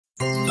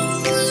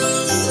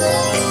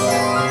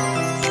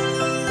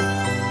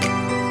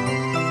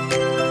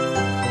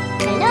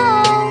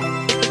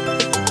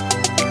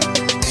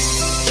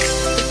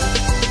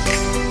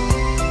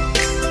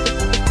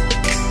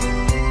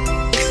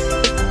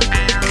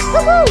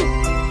Woohoo!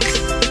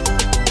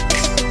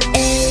 A,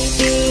 B,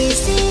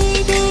 C,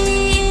 D,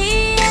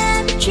 E,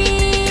 F, G,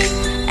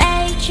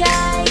 H,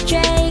 I, J,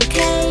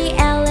 K,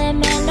 L,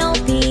 M, N, O,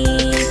 P,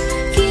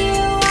 Q,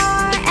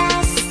 R,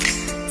 S,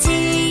 T,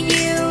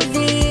 U, V,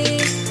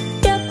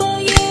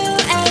 W,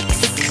 X,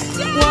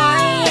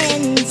 Y,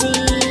 and Z.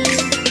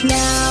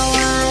 Now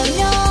I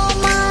know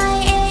my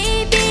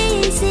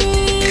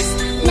ABCs.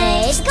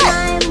 Next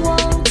time,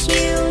 won't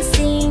you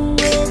sing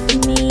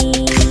with me?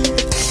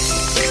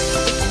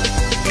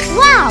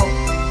 Wow!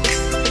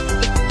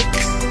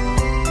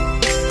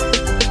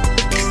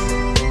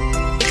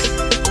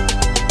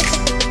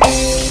 A,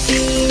 B,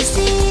 C,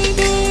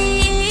 D,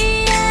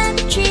 E, F,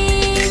 G,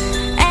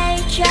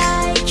 H,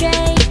 I, J,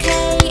 K,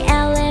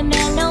 L, M,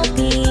 N, O, P,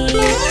 Q,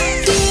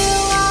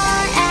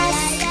 R, S,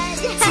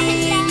 T,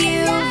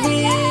 U, V,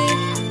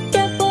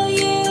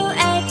 W,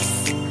 X,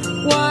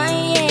 Y,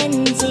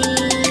 and Z.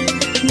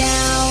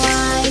 Now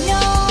I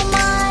know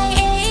my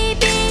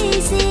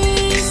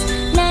ABCs.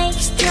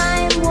 Next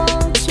time,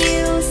 won't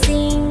you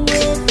sing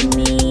with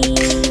me?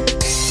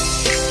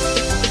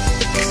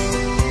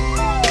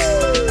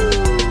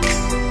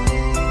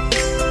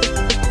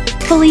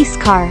 Police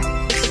car.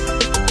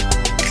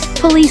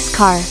 Police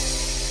car.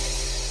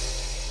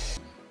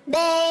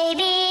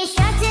 Baby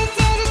shark, do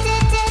do do do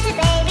do do,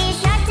 baby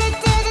shark, do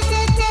do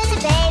do do do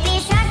do, baby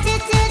shark, do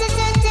do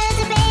do do do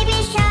do, baby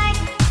shark.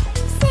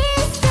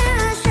 Sister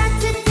shark,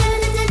 do do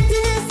do do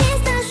do,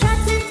 sister shark,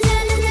 do do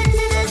do do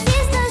do,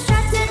 sister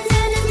shark, do do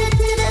do do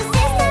do,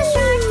 sister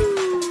shark.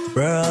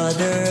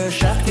 Brother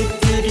shark, do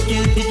do do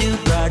do do,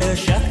 brother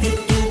shark, do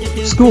do do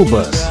do. School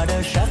bus.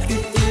 Brother shark, do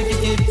do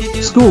do do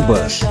do. School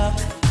bus.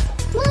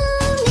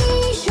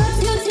 Mommy shark,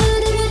 do do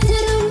do do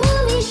do,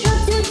 mommy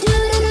shark, do do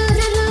do do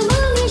do,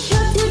 mommy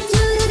shark, do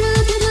do do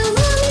do do,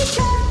 mommy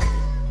shark.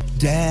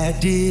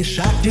 Daddy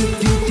shark, do do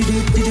do do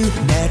do,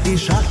 daddy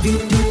shark, do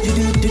do do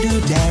do do,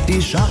 daddy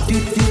shark, do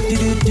do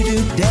do do do,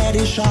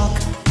 daddy shark.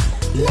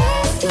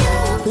 Let's go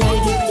play,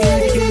 do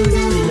do do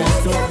do, let's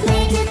go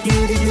play, do do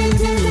do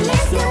do,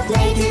 let's go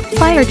play, do do.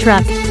 Fire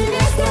truck.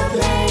 Let's go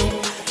play.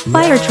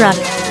 Fire truck.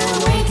 Run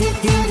away, do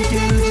do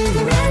do do,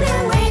 run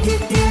away, do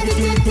do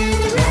do do,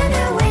 run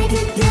away, do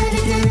do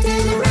do do,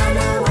 run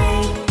away.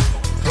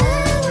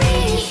 Hurry,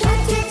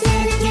 shark, do do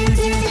do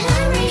do,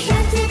 hurry,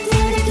 shark, do do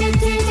do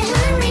do,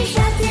 hurry,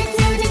 shark, do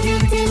do do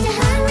do,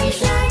 hurry,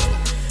 shark.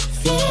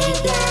 Feed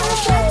the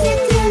shark, do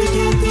do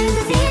do do,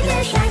 feed the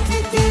shark, do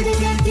do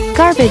do do.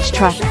 Garbage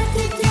truck.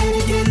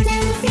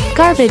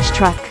 Garbage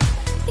truck.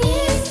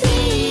 It's the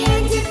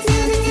end, do do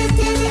do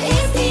do,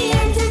 it's the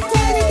end, do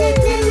do do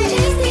do,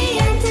 it's the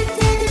end, do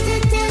do do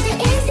do,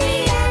 it's the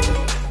end.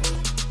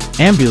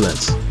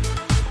 Ambulance.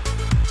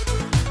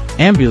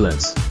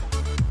 Ambulance.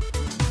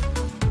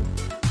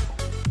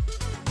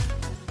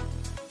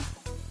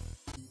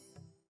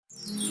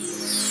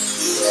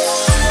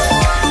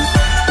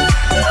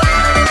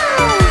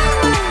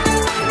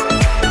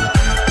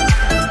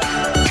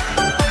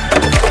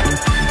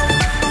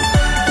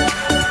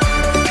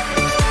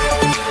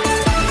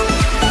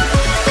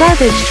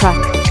 Garbage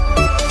truck.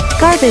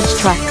 Garbage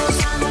truck.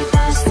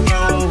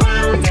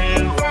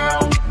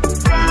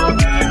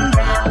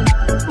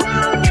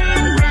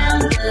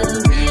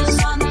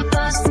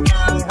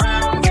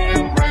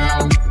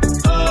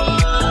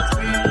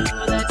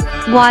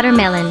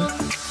 Watermelon.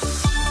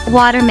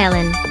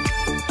 Watermelon.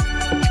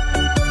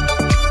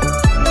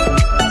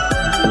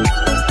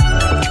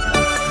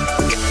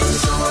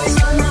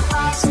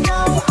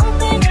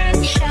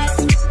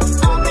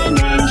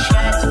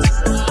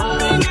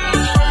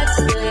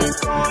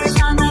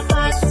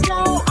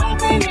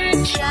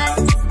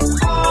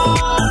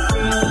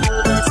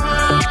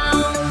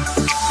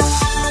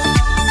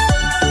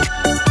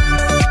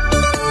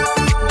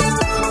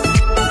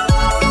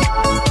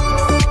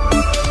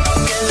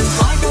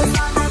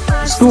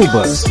 School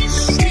bus.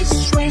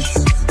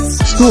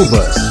 School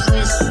bus.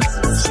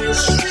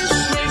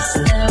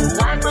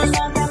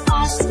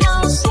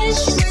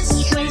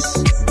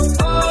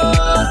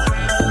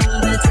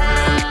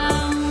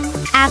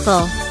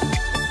 Apple.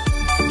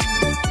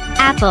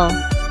 Apple.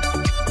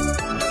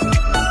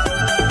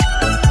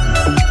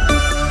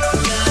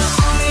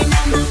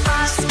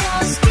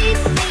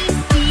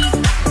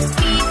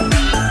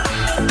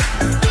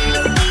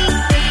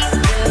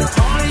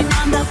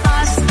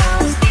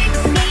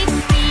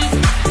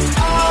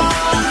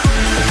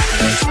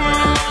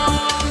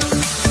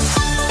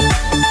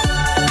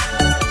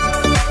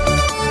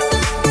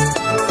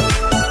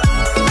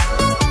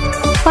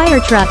 Fire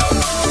truck.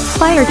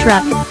 Fire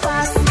truck.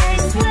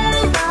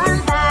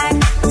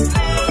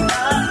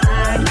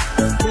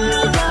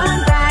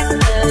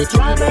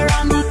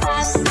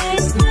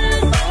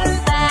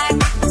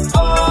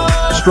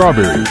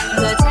 Strawberry.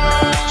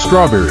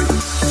 Strawberry.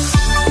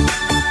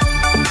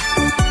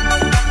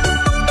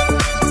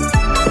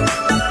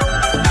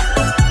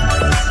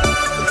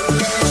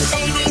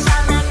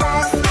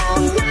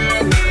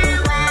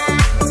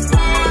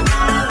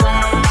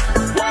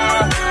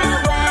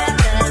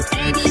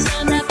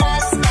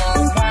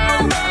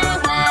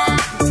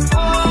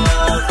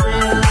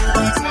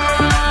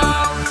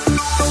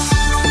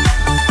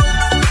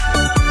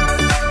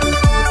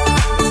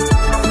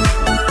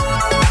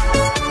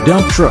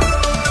 Dump truck.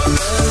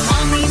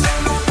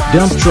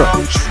 Dump truck.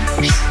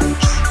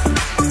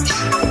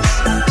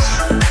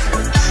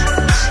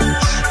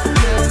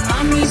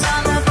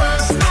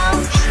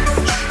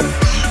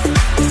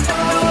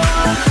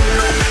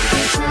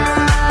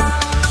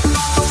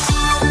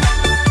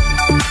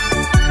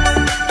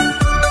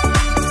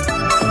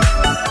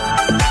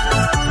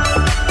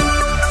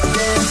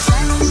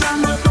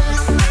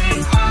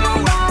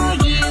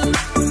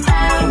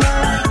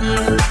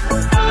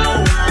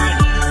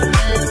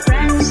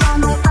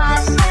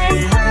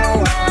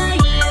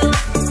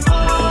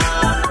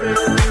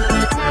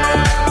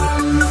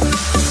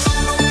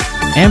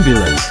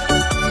 Ambulance.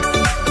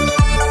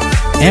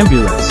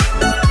 Ambulance.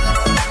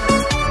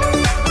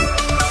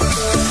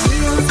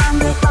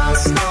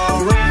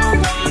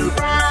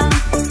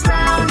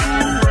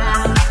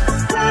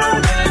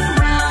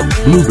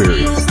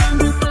 Blueberry.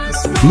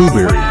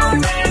 Blueberry.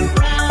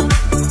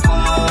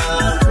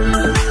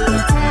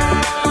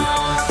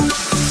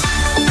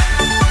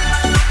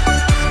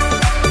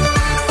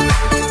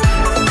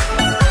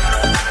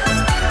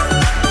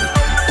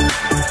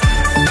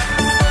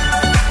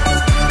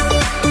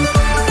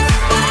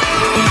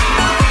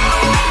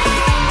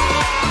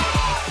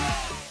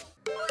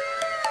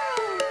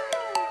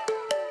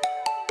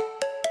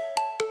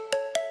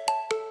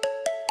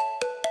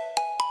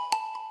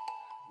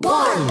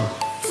 One,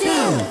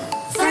 two,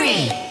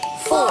 three,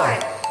 four,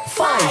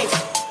 five.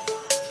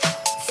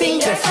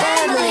 Finger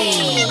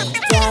family.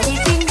 Daddy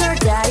finger,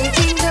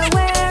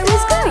 where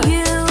are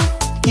you?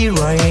 Here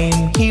I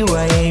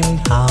am,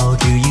 how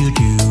do you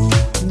do?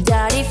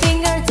 Daddy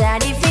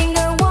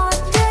finger, what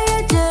do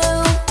you do?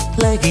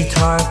 Play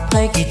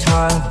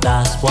guitar,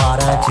 that's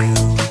what I do.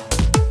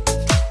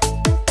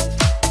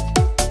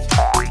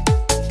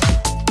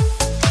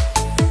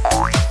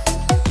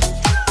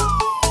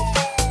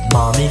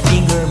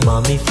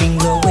 Mommy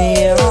finger,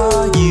 where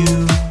are you?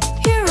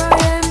 Here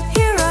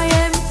I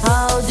am,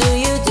 how do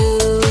you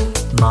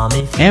do?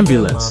 Mommy finger,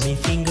 Ambulance. Mommy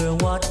finger,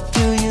 what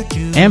do you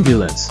do?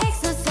 Ambulance.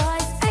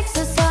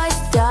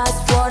 Exercise,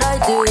 that's what I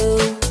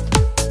do.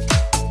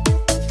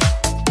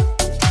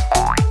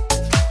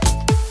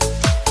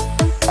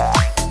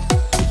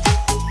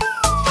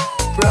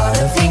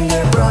 Brother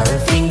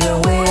finger,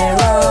 where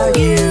are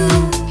you?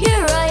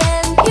 Here I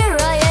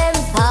am,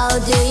 how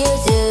do you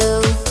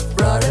do?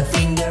 Brother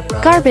finger,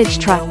 Garbage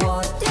truck.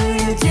 What do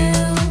you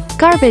do?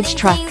 Garbage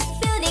truck.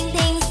 Building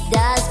things,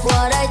 that's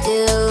what I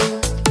do.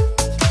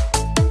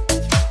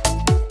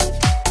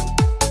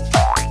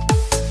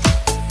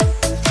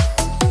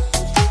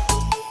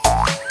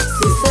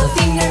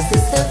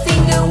 Sister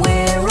finger,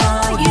 where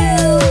are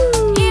you?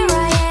 Here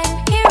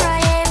I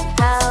am,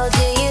 how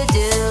do you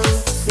do?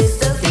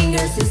 Sister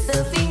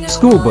finger,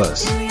 School what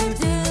bus. do you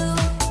do?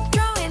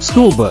 Drawing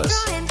School paint,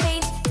 bus. drawing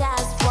paint,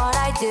 that's what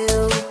I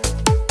do.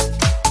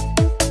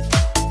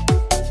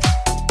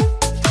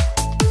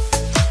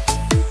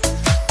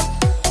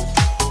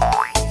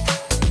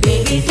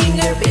 Baby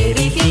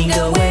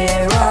finger,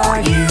 where are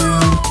you?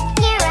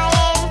 Here I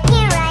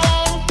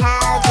am,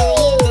 how do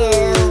you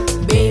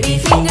do? Baby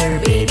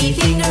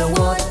finger,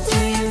 what do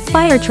you do?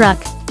 Fire truck.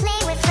 Play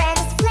with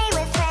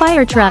friends,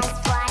 Fire truck.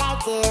 that's what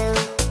I do.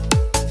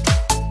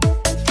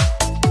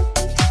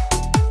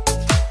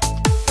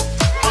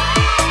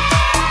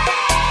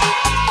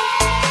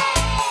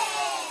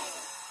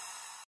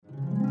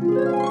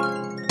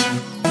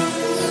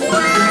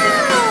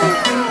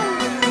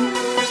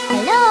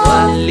 Hello.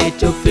 One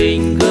little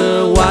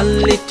finger,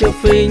 one little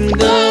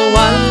finger,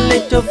 one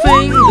little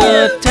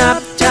finger,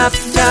 tap, tap,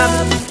 tap.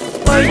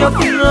 Where your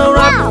finger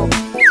up,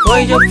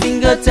 where your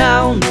finger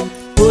down,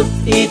 put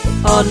it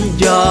on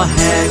your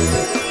head.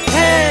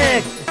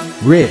 Head.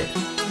 Red.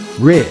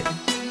 Red.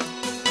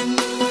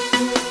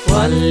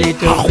 One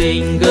little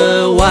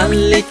finger, one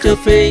little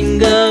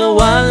finger,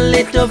 one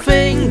little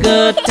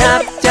finger,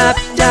 tap, tap,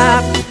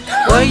 tap.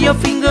 Where your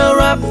finger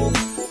up,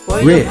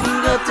 where your Red.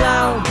 finger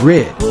down,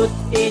 Red. put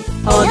it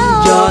on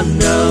your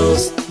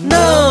nose.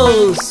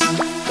 Nose.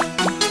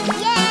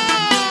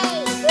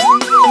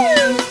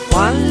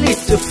 One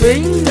little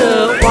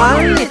finger,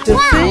 one little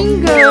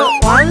finger,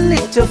 one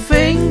little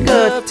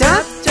finger,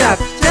 tap, tap,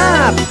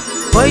 tap.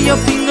 Where your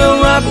finger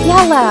up,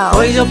 Yellow.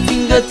 where your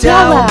finger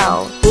down,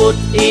 Yellow. put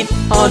it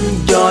on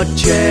your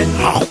chin.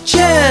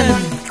 Chin.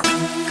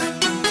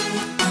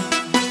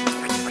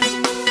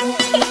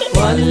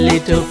 One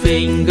little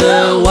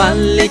finger,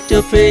 one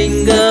little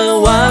finger,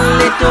 one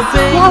little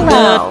finger,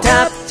 Yellow.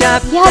 tap,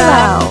 tap, tap.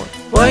 Yellow.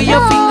 Where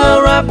your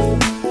finger up,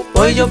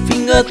 where your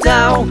finger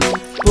down,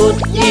 put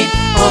it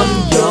on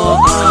your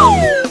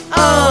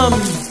arm.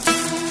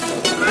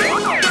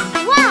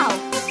 Wow.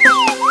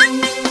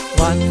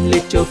 One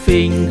little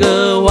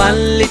finger,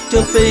 one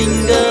little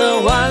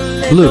finger,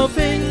 one little Blue.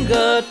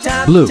 finger,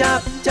 tap, Blue.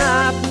 tap,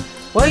 tap.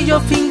 Where your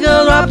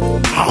finger up,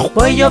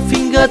 where your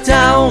finger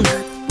down,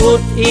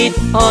 put it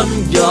on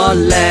your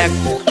leg.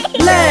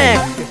 Leg.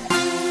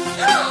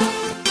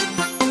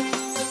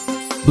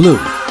 Blue.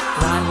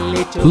 One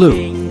little Blue.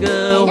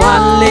 finger,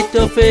 one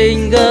little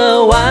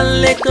finger,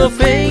 one little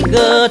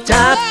finger,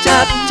 tap,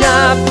 tap,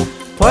 tap.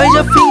 Point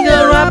your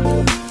finger up,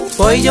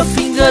 point your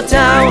finger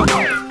down.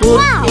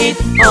 Put it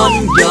on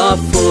your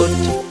foot,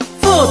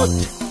 foot.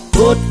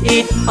 Put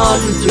it on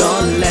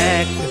your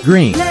leg,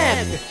 Green.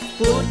 leg.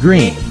 Put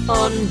Green. it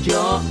on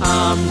your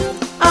arm,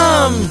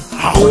 arm.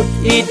 Put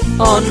it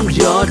on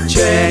your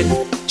chin,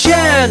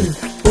 chin.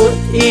 Put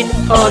it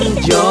on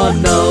your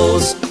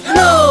nose,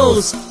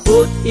 nose.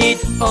 Put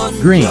it on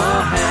Green.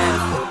 your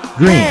head,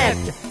 Green.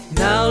 head.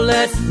 Now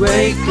let's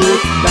wave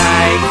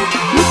goodbye,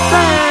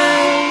 goodbye.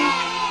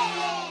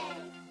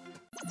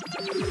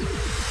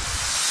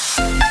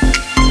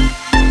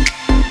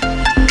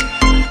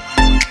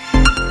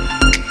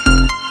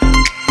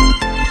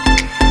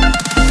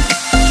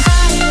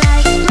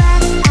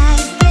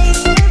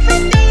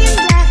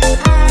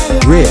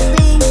 Red.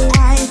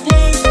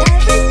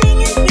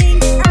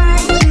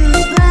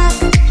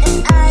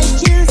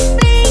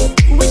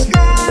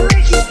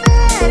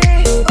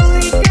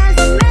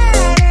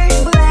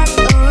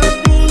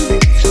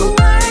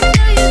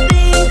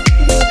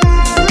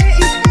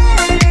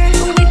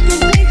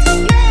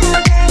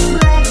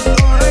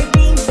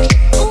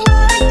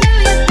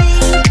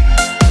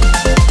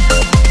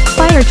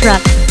 Fire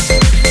truck.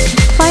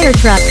 Fire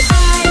truck.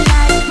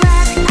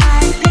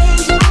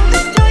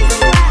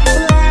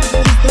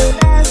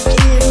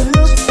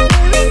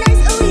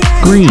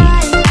 Green.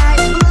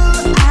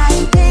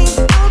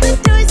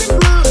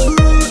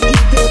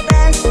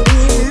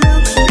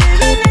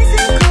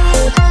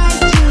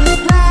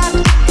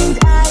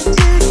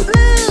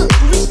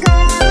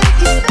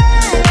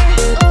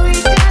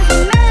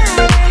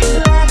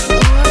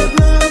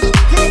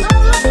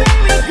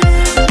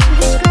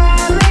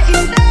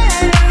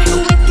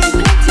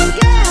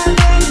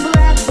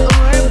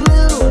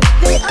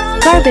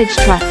 Garbage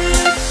truck.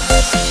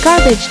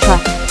 Garbage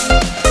truck.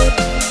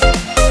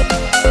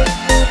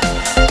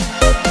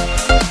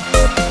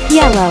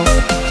 Yellow.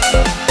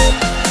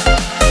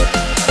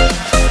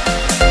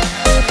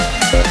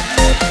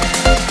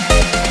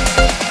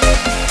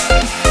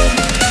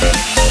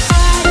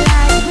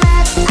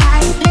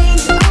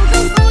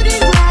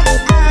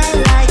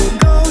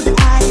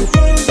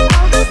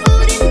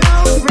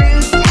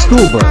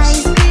 School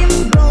bus.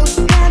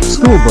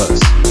 School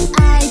bus.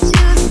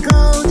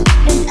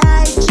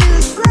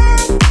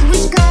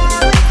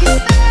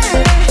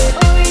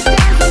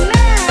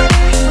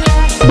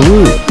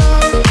 Blue.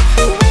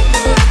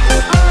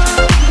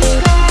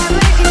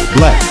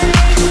 Black.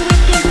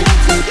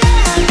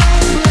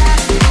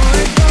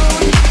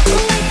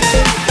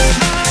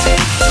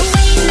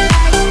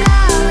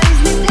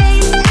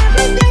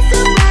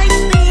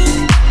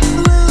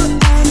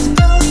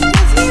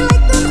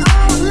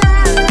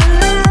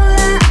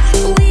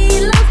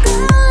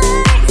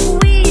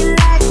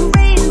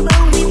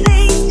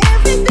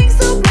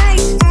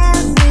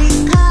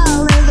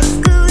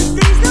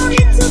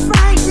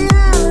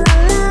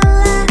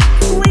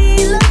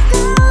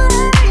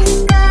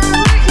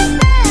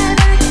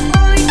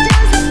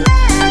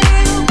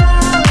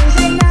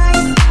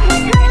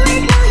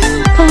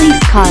 Police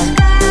car.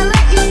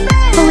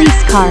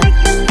 Police car.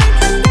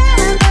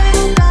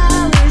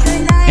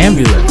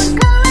 Ambulance.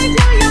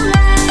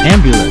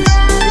 Ambulance.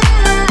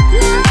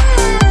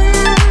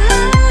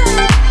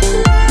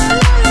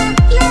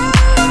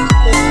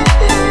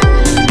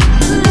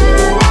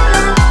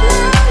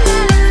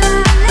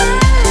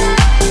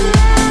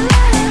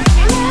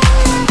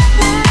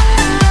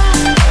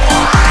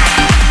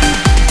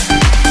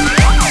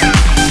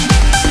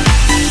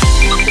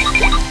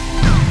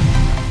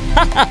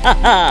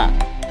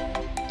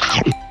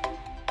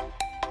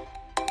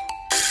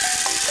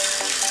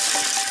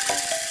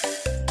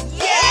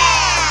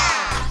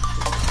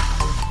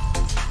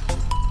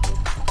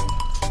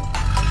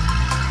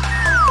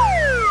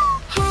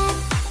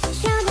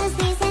 Shoulders,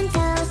 knees and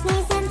toes,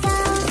 knees and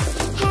toes.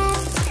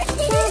 Head,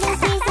 shoulders,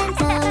 knees and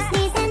toes,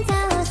 knees and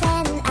toes.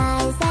 And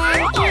eyes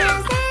and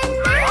ears and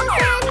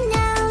mouth and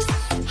nose.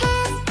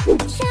 Head,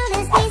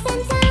 shoulders, knees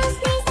and toes,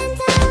 knees and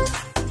toes.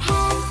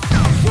 Head,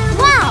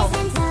 shoulders,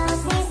 knees and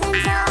toes, knees and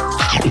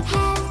toes.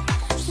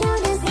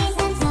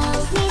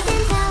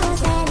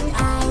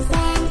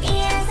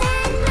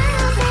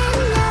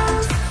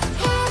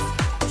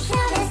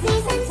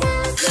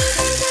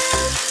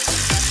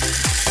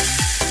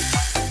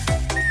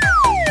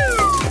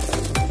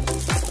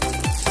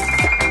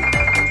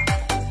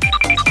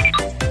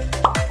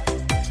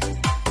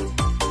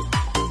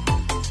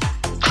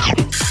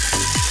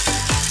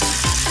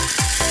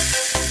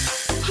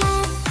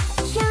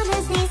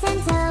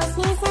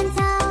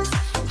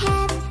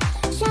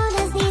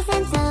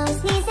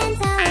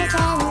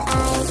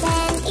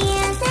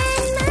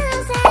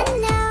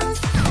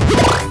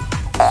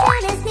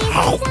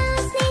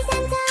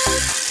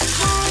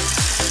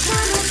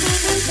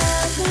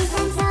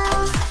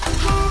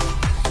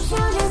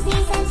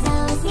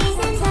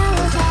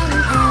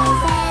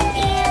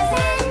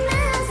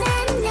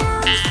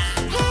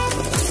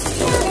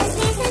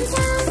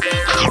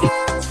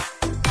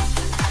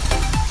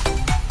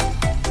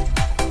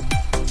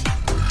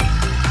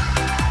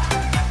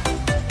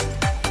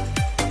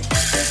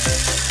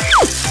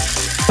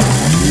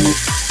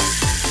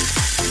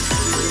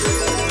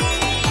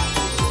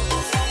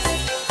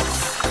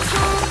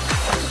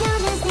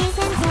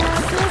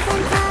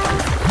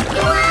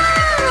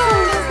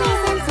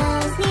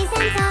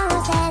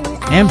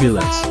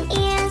 Ambulance.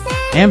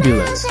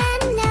 Ambulance.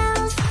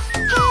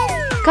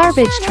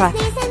 Garbage truck.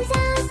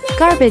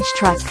 Garbage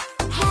truck.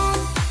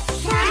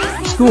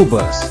 School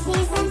bus.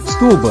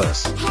 School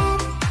bus.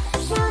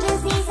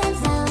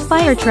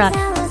 Fire truck.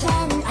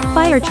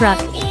 Fire truck.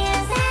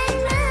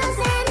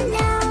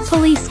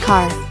 Police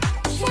car.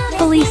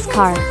 Police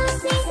car.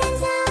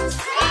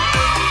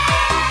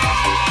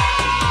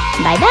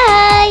 Bye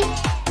bye.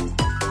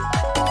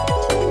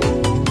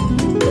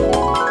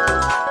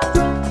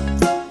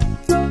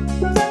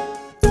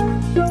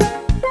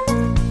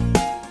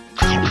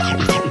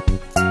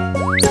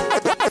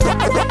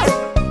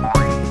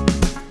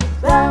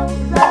 Row,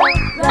 row,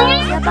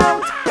 row your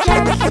boat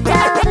gently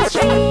down the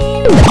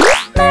stream.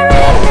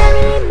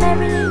 Merrily, merrily,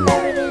 merrily,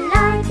 merrily,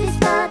 life is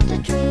but a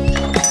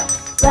dream.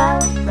 Row,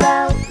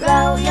 row,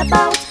 row your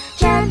boat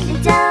gently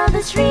down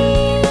the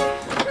stream.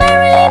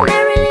 Merrily,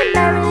 merrily,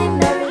 merrily,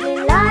 merrily,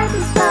 life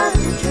is but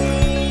a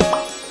dream.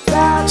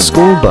 Row,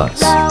 School row,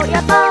 bus. row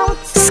your boat.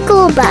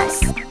 School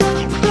bus.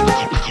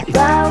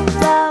 Row,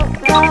 row,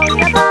 row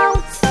your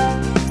boat.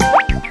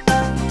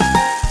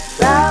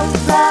 Row,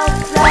 row,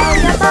 row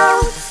your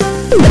boat.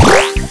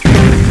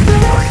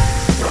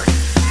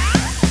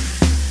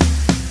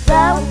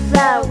 Row,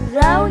 row,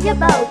 row your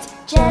boat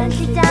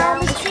gently down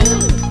the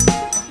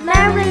stream.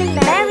 Merrily,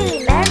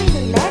 merrily,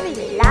 merrily,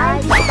 merrily,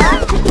 life is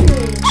but a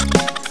dream.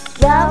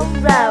 Row,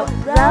 row,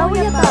 row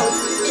your boat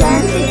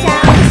gently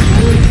down the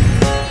stream.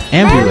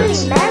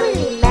 Ambulance. Merrily,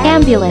 merrily, merrily,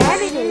 Ambulance.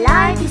 merrily,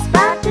 life is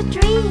but a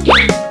dream.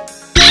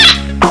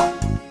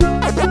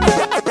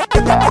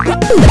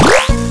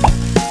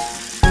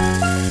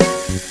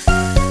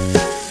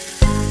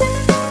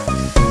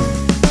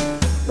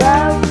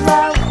 Row,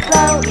 row,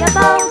 row your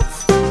boat.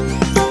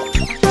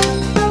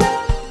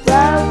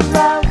 Row,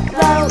 row,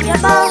 row your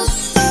boat.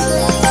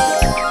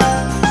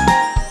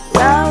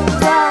 Row,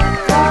 row,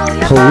 row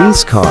your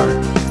Police car.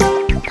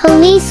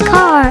 Police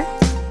car.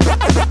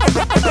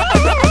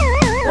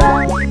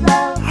 Row,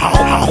 row,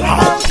 row your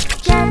boat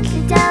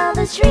gently down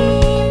the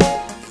stream.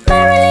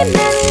 Merrily,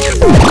 merrily,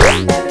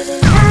 merrily, merrily,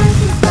 life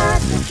is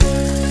but a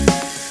dream.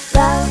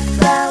 Row,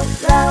 row,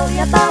 row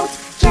your boat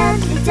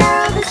gently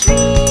down the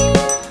stream.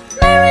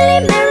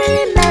 Merrily,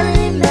 merrily,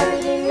 merrily,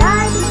 merrily,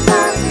 life is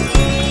but a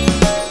dream.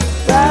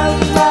 Row,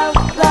 row,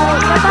 row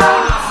your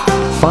boat.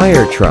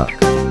 Fire truck.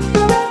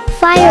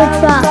 Fire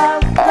truck.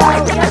 Row,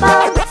 row your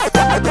boat.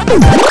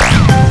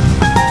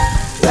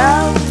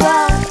 Row,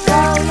 row,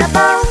 row your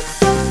boat.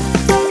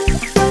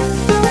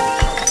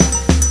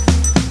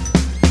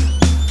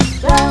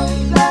 Row,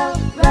 row,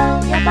 row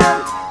your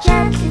boat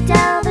gently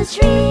down the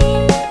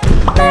stream.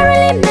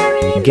 Merrily,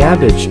 merrily,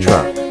 Garbage merrily,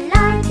 truck. merrily,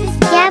 life is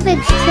but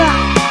Garbage truck.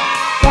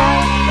 Row,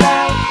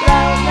 row,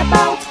 row your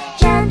boat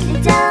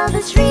gently down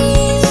the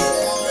stream.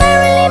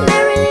 Merrily,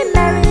 merrily,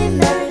 merrily,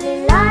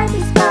 merrily, life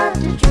is but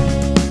a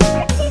dream.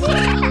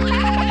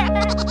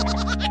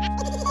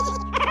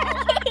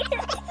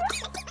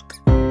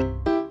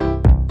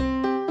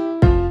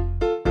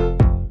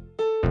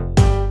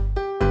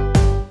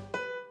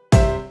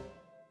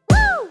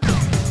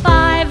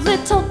 Five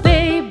little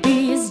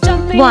babies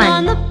jumping One.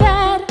 on the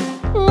bed.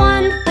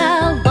 One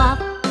fell off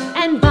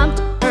and bumped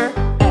her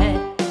head.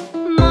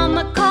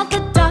 Mama called the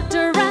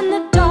doctor and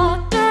the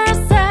doctor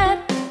said,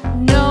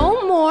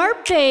 no more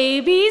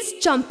babies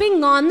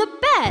jumping on the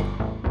bed.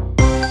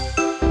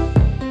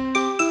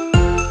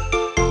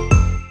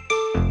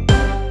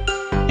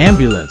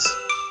 Ambulance.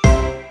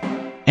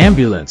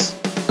 Ambulance.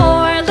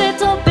 Four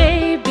little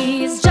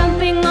babies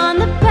jumping on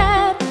the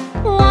bed.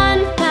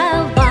 One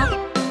fell off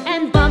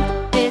and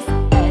bumped his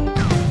head.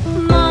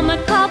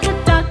 Mama called the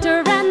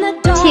doctor and the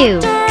Two.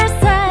 doctor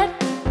said,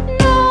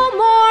 no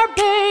more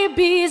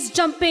babies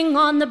jumping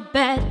on the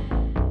bed.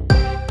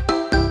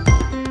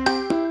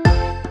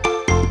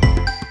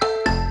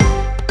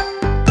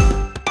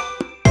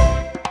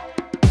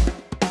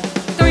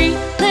 Three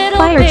little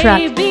Fire truck.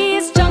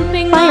 babies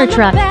jumping Fire on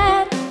truck. the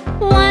bed.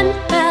 One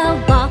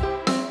fell off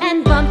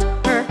and bumped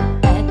her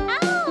head.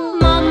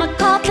 Mama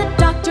called the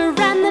doctor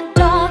and the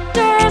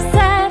doctor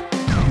said,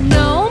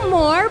 no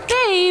more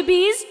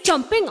babies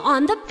jumping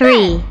on the bed.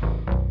 3.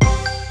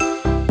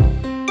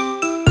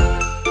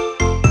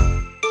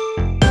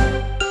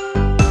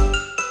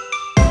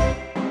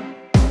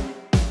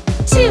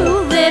 Two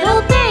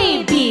little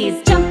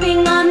babies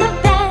jumping on the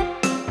bed.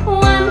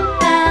 One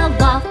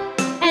fell off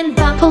and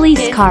bumped Police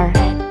his car.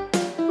 head.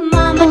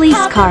 Mama Police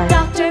called car. the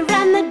doctor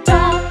and the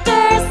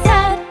doctor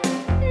said,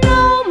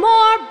 no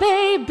more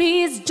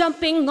babies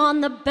jumping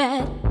on the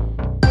bed.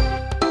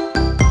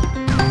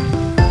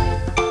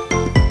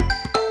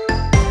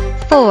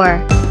 4.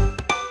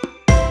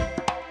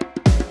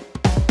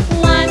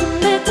 One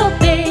little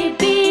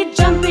baby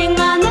jumping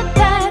on the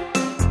bed.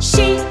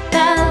 She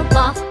fell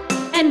off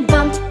and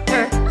bumped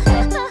her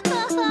head.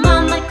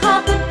 Mama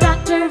called the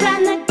doctor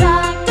and the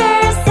doctor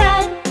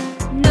said,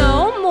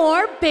 no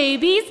more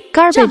babies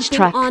Garbage jumping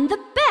truck. on the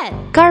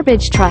bed.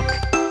 Garbage truck.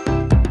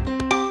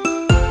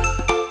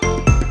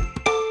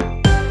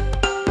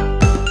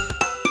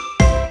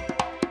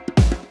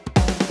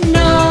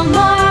 No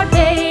more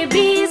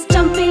babies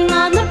jumping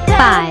on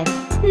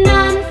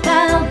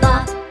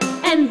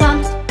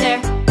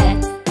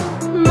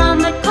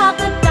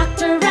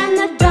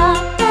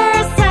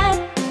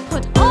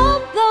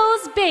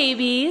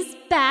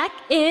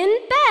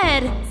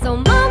bed. So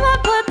Mama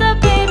put the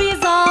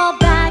babies all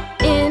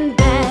back in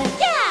bed.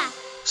 Yeah!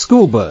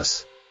 School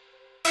bus.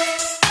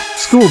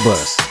 School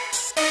bus.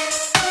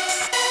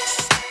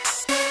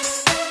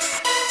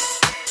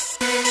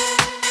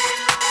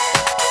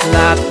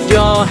 Clap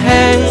your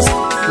hands,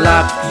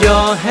 clap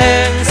your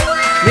hands.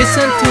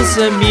 Listen to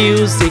the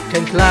music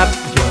and clap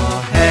your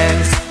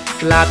hands.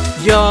 Clap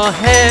your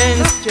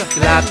hands,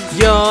 clap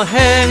your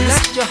hands.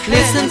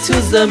 Listen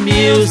to the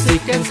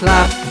music and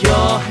clap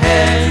your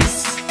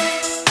hands.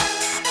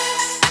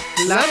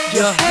 Clap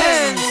your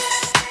hands.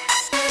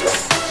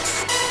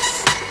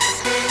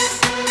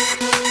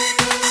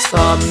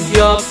 Stomp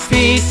your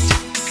feet,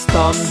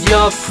 stomp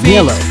your feet.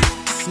 Yellow.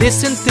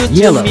 Listen to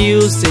Yellow. the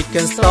music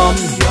and stomp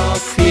your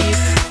feet.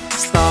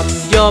 Stomp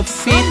your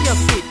feet,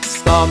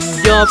 stomp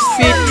your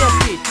feet.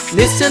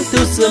 Listen to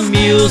the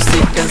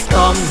music and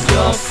stomp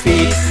your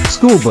feet.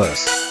 School bus.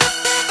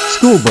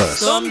 School bus.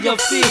 Stomp your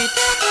feet.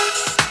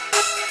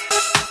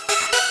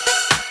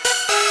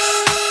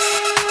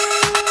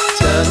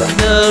 Turn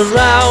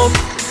around,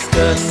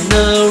 turn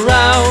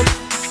around.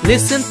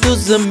 Listen to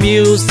the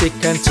music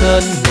and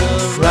turn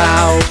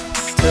around.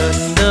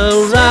 Turn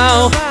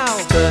around,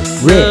 turn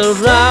Red.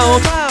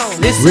 around.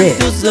 Listen Red.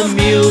 to the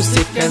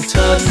music and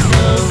turn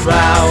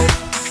around.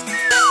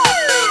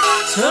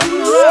 Turn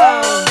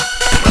around.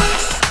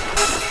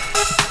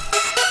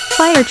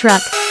 Fire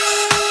truck.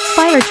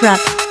 Fire truck.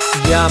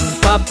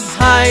 Jump up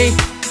high,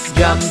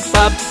 jump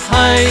up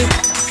high.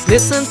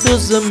 Listen to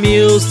the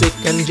music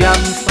and jump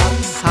up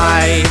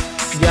high.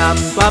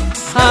 Jump up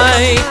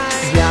high,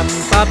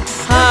 jump up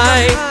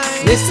high.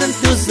 Listen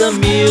to the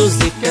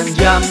music and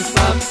jump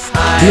up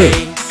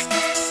high.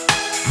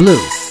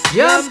 Blue.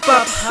 Jump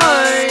up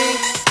high.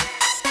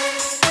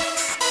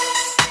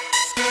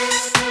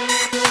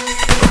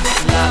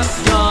 Clap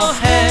your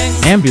hands.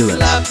 Ambulance.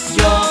 Clap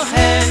your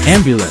hands.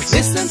 Ambulance.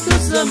 Listen to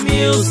the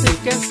music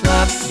and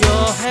clap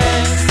your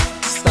hands.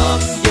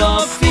 Stomp your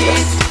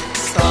feet.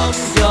 Stomp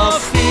your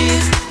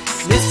feet.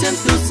 Listen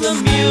to the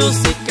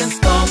music and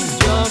stomp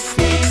your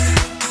feet.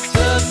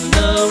 Turn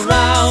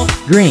around.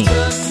 Green.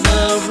 Turn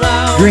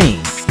around. Green.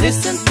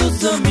 Listen to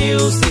the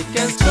music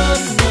and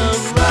turn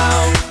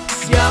around.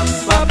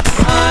 Jump up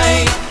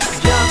high,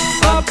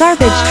 jump up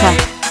Garbage high. truck.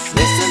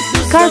 Listen to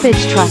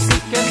Garbage the truck.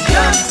 music and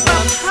jump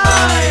up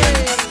high.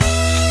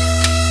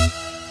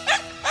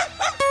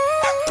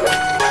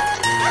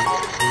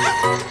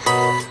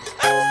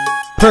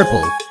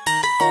 Purple.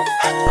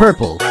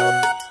 Purple.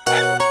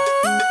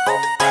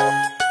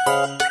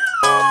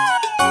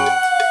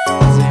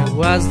 There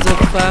was a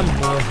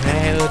farmer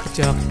had a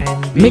dog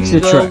and Mixer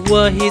Bingo truck.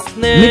 were his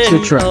name. Mixer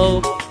truck.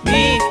 O-B-I-N-G-O,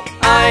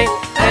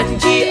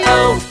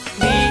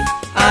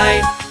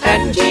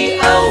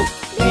 B-I-N-G-O,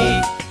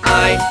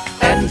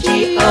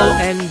 B-I-N-G-O,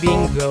 and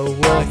Bingo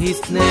were his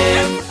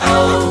name.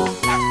 Oh.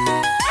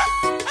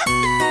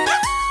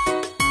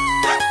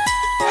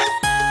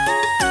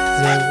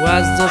 There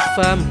was a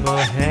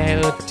farmer had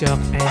a dog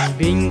and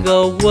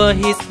Bingo were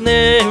his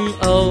name.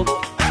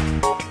 O-I-N-G-O,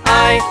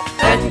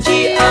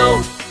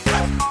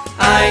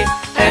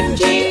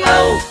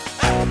 I-N-G-O,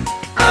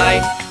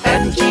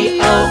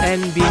 I-N-G-O,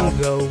 and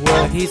Bingo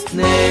were his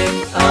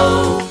name.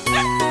 Oh.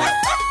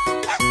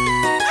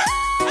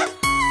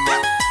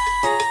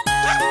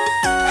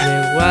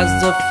 There was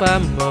a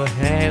farmer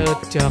had a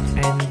dog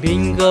and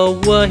Bingo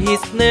were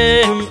his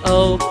name.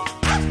 O-N-G-O,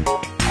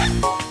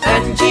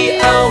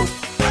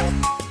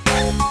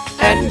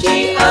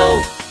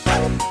 N-G-O,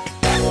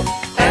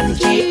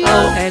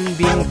 N-G-O, and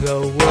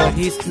Bingo were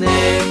his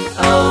name.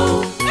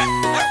 Oh.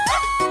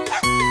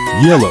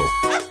 Yellow.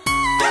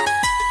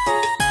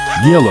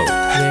 Yellow.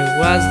 There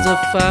was a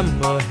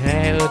farmer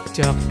had a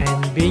dog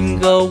and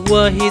Bingo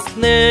were his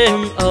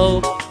name.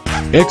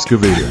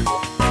 Excavator.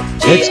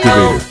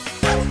 Excavator.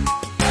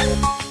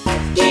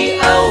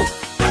 G-O,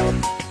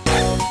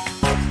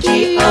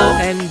 G-O,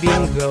 and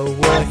Bingo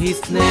were his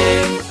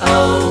name.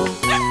 Oh.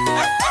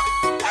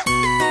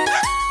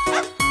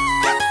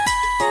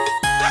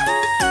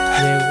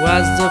 There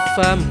was a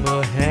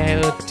farmer had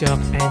a dog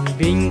and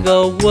Bingo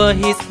were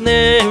his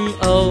name.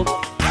 Oh.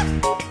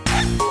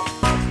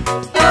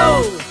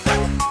 Oh.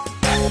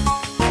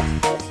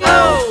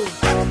 Oh.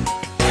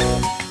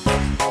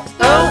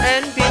 Oh,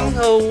 and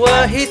Bingo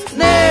were his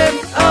name.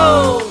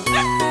 Oh.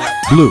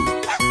 Blue.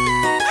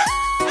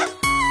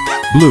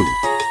 Blue.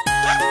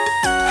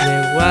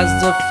 There was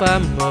a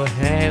farmer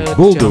had a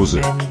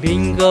Bulldozer. dog and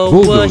Bingo were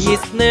Bulldozer.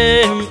 his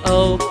name.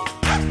 Oh.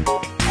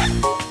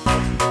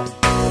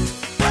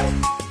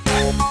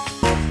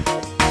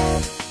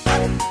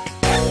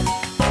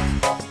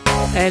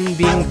 And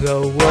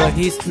Bingo were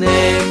his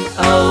name.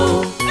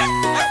 Oh.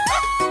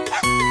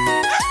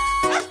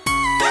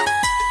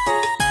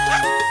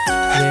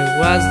 There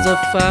was a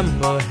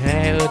farmer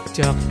had a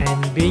dog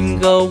and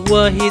Bingo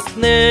were his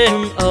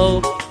name. Oh.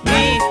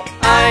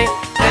 B-I-N-G-O,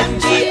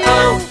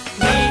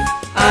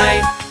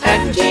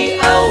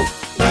 B-I-N-G-O,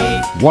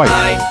 White.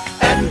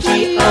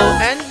 B-I-N-G-O,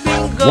 and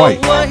Bingo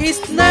White. were his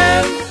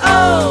name.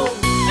 Oh.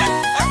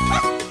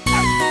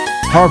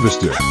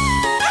 Harvester.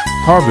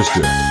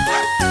 Harvester.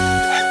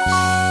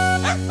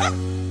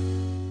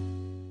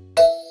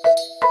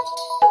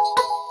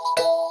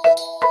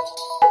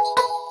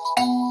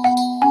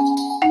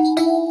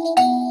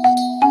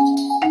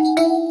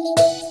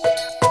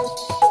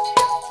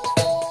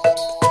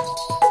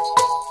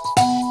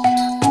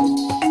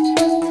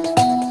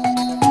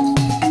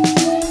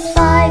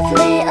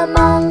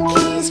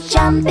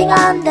 jumping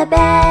on the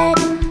bed.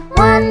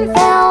 One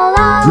fell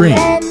off Green.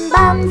 and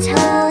bumped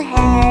her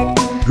head.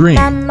 Green.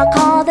 Mama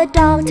called the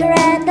doctor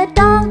and the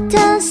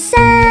doctor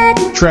said,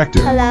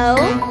 Tractor. hello?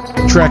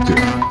 Tractor.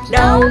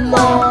 No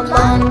more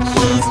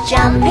monkeys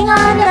jumping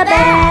on the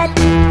bed.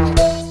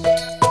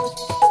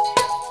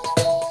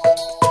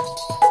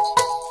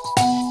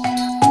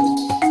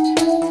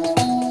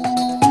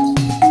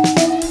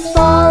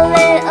 Four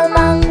little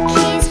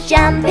monkeys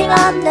jumping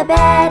on the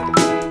bed.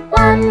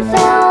 One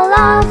fell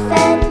off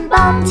and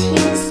bumped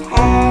his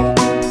head.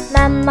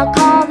 Mama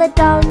called the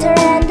doctor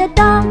and the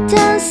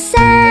doctor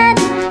said,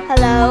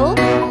 hello?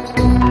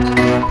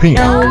 Pink.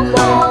 No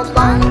more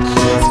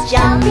monkeys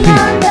jumping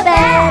on the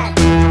bed.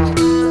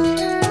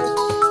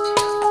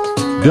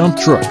 Dump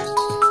truck.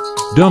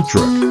 Dump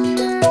truck.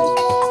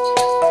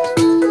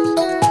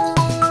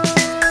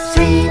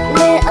 Three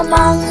little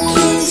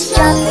monkeys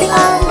jumping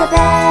on the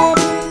bed.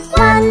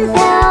 One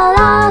fell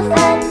off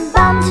and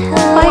bumped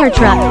her Fire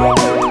truck.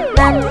 head.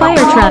 Mama Fire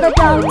called truck. the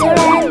doctor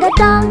and the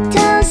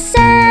doctor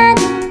said,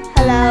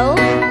 hello?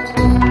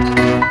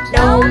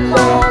 No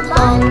more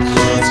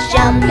monkeys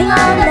jumping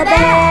on the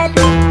bed.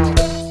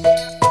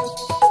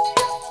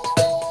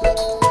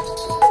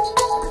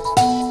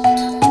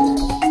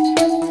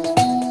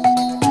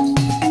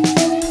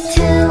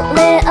 Two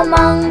little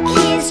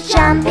monkeys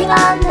jumping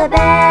on the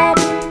bed.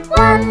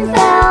 One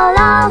fell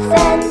off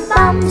and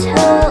bumped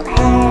her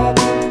head.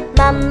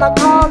 Mama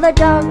called the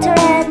doctor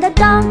and the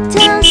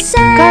doctor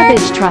said,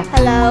 Garbage truck.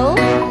 hello?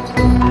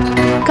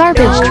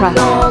 Garbage truck.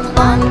 No more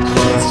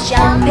monkeys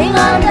jumping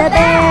on the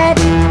bed.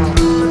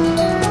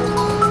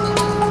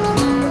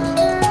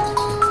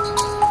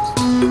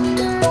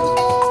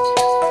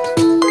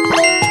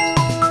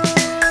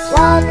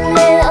 One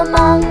little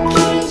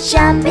monkey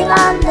jumping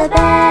on the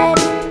bed.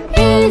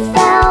 He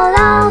fell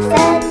off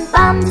and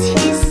bumped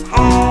his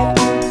head.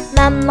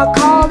 Mama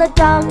called the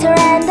doctor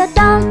and the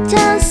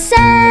doctor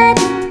said,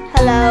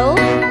 hello?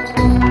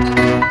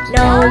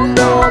 No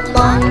more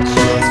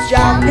monkeys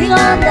jumping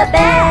on the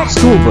bed.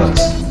 School bus.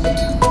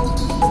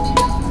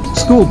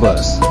 School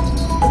bus.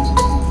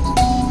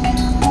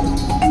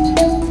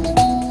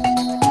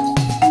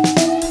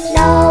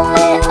 No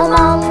little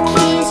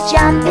monkeys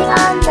jumping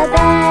on the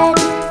bed.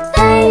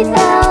 They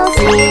fell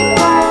asleep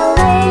while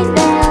laying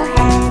their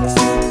heads.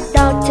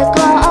 Doctor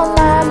called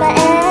Mama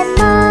and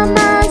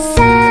Mama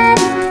said,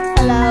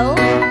 hello?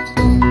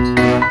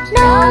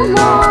 No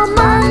more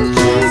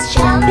monkeys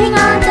jumping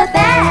on the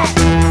bed.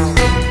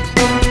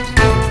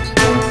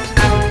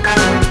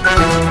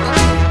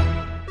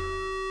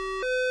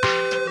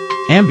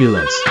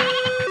 Ambulance.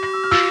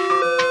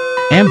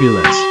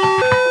 Ambulance.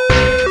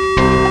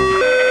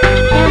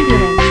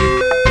 Ambulance.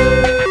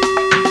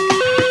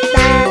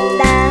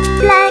 Baba,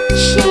 black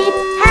sheep,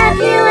 have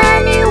you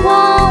any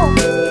wool?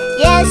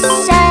 Yes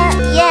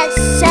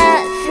sir,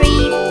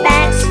 3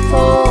 bags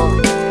full.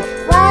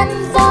 One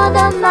for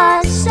the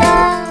master,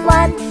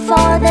 one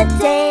for the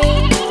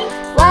dame,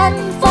 one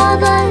for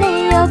the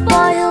little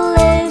boy who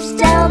lives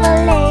down the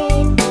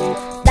lane.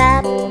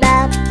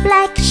 Baba,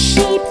 black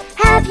sheep,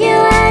 have you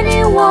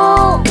any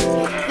wool?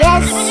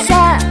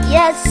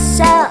 Yes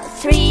sir,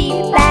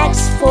 3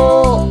 bags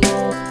full.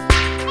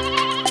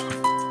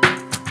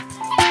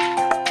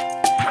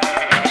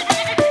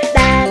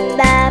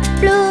 Baba,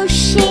 blue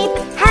sheep,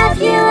 have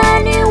you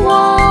any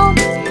wool?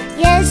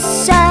 Yes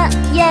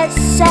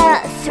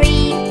sir,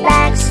 3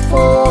 bags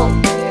full.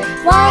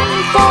 One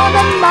for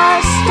the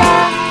master,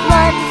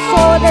 one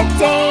for the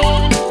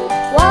dame,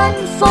 one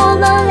for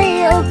the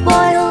little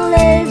boy who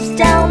lives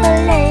down the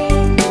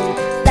lane.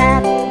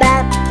 Baba,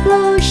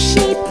 blue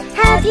sheep,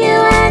 have you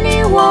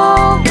any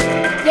wool?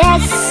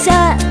 Yes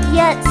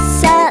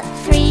sir,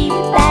 3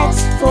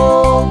 bags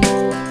full.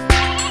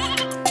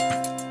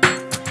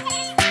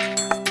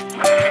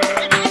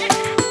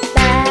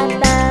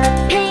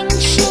 Baba, pink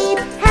sheep,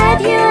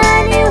 have you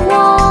any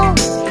wool?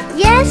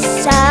 Yes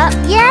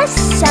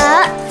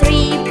sir,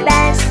 3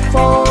 bags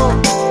full.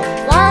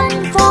 One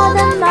for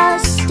the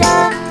master,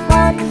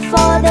 one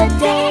for the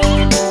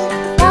dame,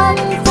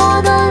 one for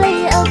the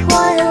little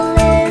boy who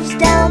lives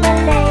down the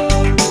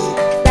lane.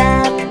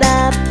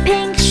 Baba,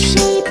 pink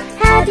sheep,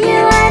 have you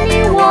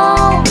any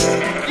wool?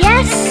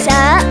 Yes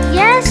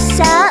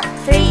sir,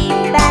 3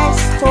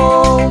 bags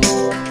full.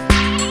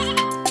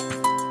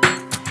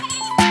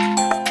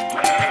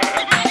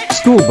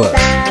 School bus.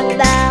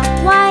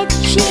 Baba, white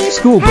sheep,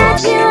 School bus.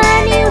 have you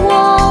any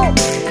wool?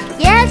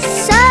 Yes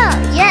sir,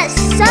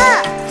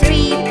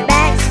 3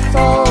 bags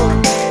full.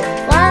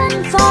 One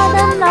for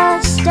the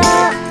master,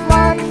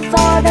 one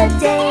for the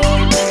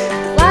dame,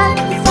 one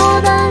for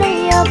the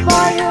little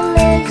boy who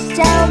lives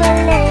down the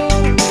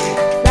lane.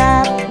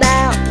 Baba,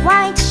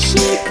 white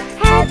sheep,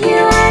 have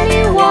you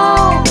any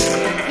wool?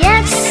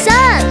 Yes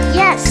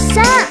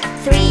sir,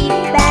 3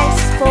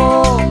 bags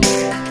full.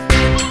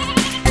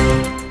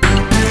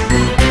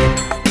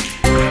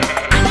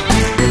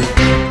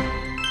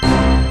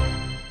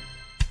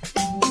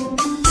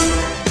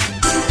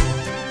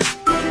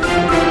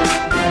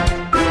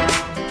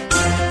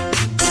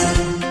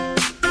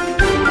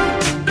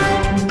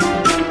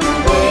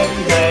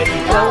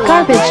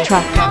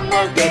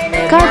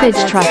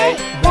 Garbage truck.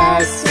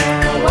 The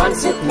sun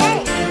wants to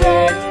play.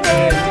 Rain,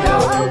 rain, go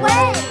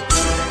away.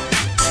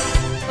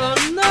 Oh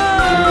no!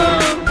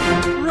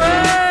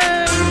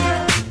 Rain!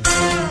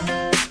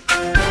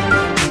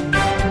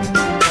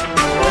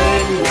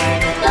 Rain,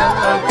 rain, go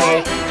away.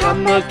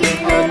 Come again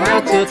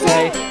another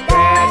day.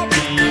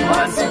 Daddy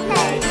wants to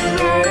play.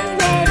 Rain,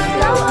 rain,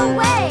 go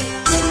away.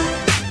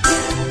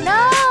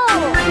 No,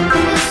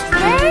 it's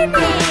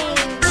raining.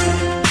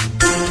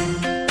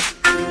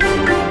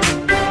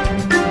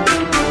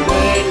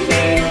 Rain,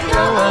 rain,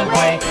 go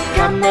away.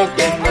 Come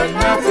again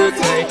another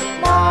day.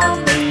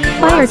 Mommy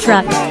Fire wants to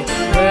truck. play.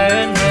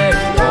 Rain, rain,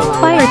 Go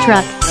away. Fire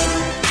truck.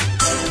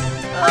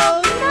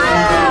 Oh no!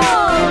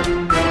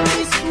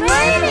 It's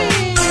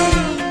raining!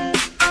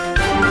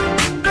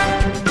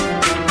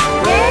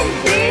 Rain,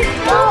 rain,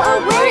 go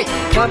away!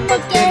 come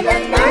again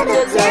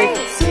Another day!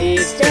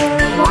 Sister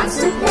wants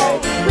to play!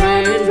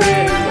 Rain,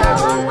 rain, go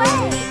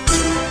away!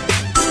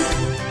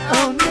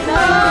 Oh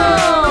no!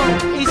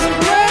 It's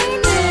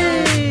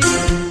raining!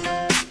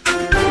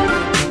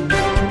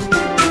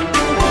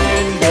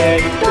 Rain,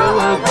 rain, go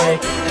away!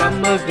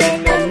 Come again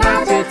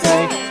Another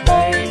day!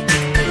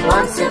 Baby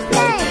wants to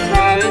play!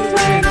 Rain,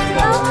 rain,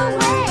 go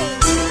away!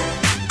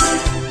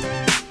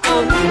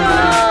 Oh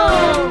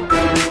no!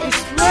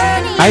 It's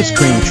raining! Ice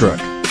cream truck.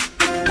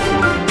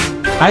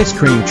 Ice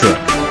cream truck.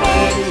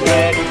 Rain,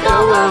 rain, go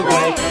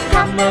away!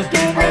 Come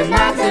again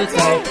another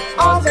day!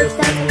 All the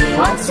family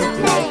wants to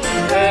play!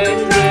 Rain,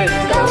 rain,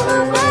 go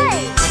away!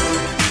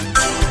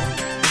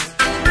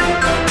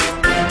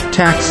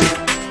 Taxi.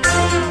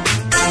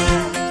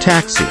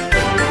 Taxi.